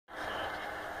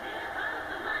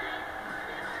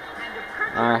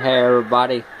Alright, hey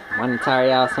everybody, my entire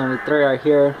Y'all 73 are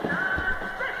here.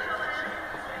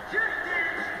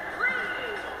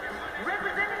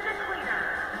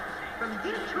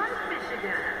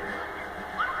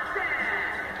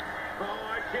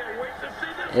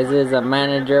 This is a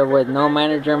manager with no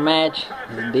manager match.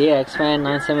 DX Fan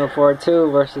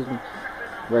 9742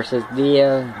 versus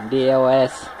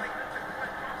DLS.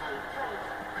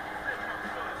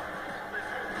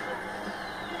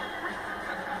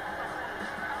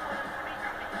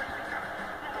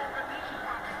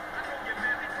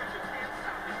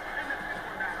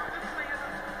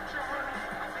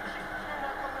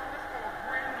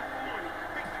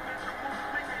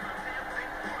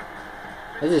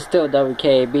 This is still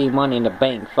Wkab Money in the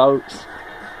Bank, folks.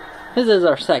 This is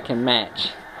our second match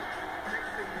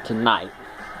tonight.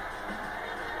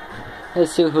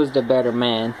 Let's see who's the better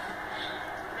man.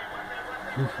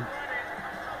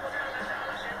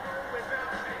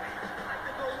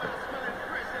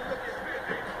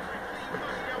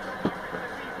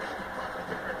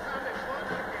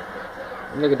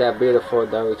 Look at that beautiful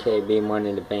Wkab Money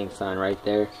in the Bank sign right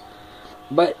there.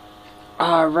 But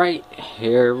alright,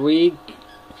 here we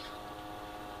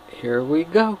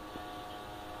go.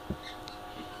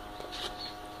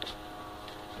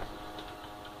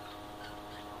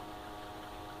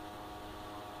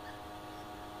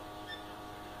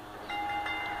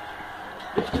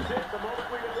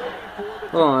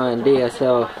 Oh, and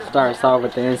DSL starts off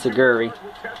with the Insiguri.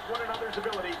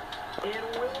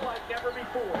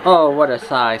 Oh, what a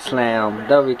side slam.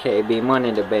 Wkab Money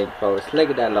in the Bank, folks. Look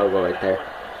at that logo right there.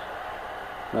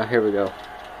 Well, here we go.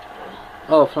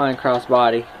 Oh, flying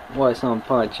crossbody. What some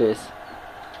punches.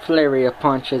 Flurry of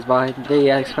punches by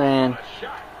DX Fan.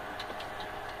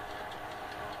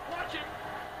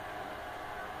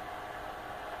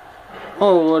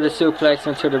 Oh, what a suplex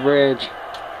into the bridge.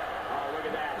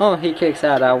 Oh, he kicks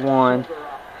out at one.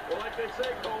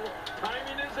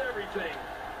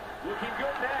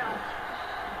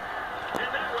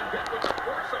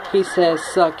 He says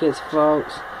suck it,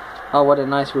 folks. Oh, what a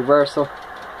nice reversal.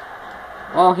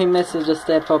 Oh, he misses the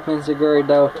step up in Insiguri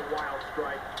though.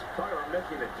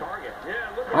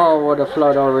 Oh, what a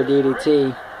float over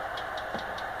DDT.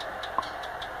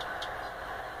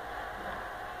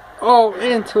 Oh,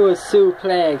 into a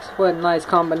suplex. What nice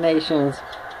combinations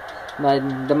by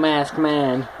the Masked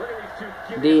Man.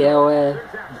 DLS.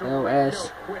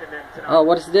 Oh,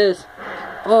 what is this?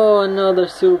 Oh, another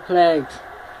suplex.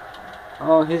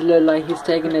 Oh, he looks like he's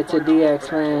taking it to DX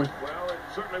Fan.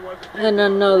 And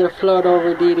another float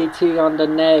over DDT on the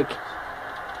neck.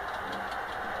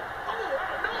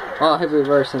 Oh, he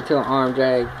reversed into an arm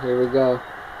drag. Here we go.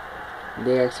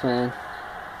 DX Fan.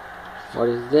 What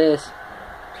is this?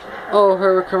 Oh,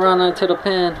 Hurricanrana into the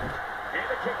pin.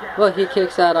 Well, he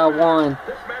kicks out at one.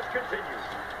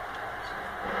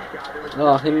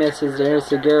 Oh, he misses the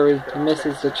Insiguri. He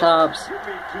misses the chops.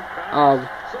 Oh,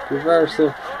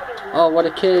 reversal. Oh, what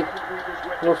a kick.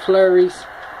 More flurries.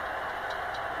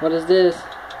 What is this?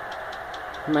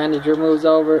 Manager moves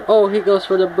over. Oh, he goes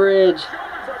for the bridge.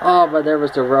 Oh, but there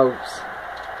was the ropes.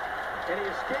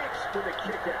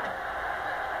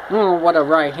 Oh, what a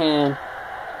right hand.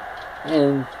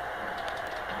 And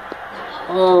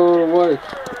oh, what?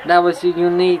 That was a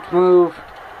unique move.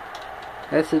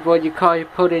 This is what you call you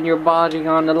putting your body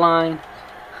on the line.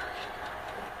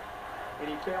 And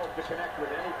he failed to connect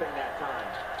with anything that time.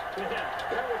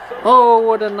 Oh,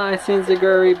 what a nice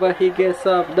Insiguri, but he gets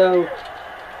up though.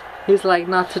 He's like,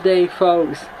 not today,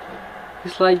 folks.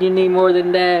 He's like, you need more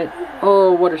than that.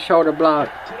 Oh, what a shoulder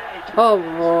block.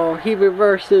 Oh, he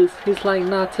reverses. He's like,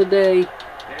 not today.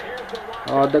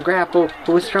 Oh, the grapple.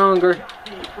 Who's stronger?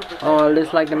 Oh, it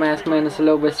looks like the Masked Man is a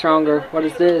little bit stronger. What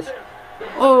is this?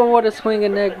 Oh, what a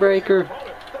swinging neck breaker.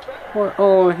 What?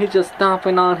 Oh, he's just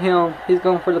stomping on him. He's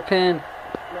going for the pin.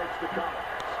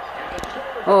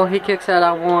 Oh, he kicks out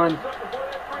at one.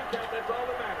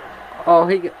 Oh,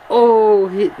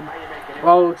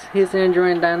 he's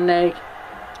injuring that neck.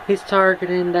 He's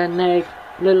targeting that neck.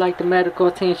 Look like the medical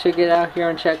team should get out here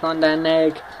and check on that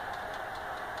neck.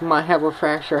 He might have a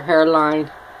fractured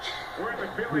hairline.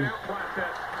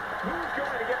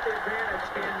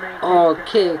 Oh,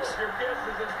 kicks.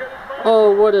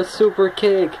 Oh, what a super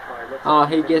kick. Oh,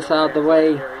 he gets out the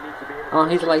way. Oh,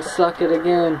 he's like, suck it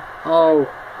again. Oh,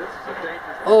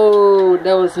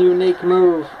 that was a unique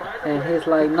move. And he's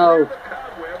like, no.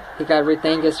 He got to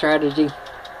rethink his strategy.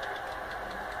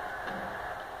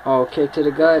 Oh, kick to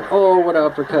the gut. Oh, what an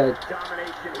uppercut.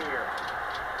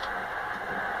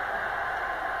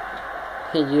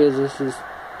 He uses his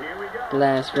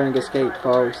last ring escape,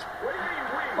 folks.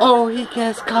 Oh, he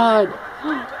gets caught.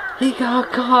 He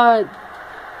got caught.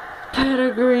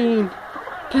 Pedigree.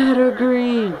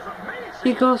 Pedigree.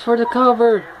 He goes for the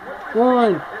cover.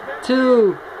 1,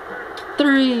 2,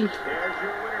 3.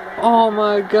 Oh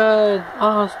my god.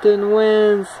 Austin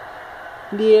wins.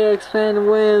 The X-Fan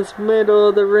wins. Middle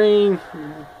of the ring.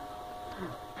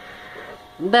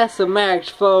 That's a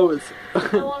match, folks. I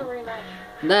want a rematch.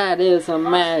 That is a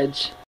match.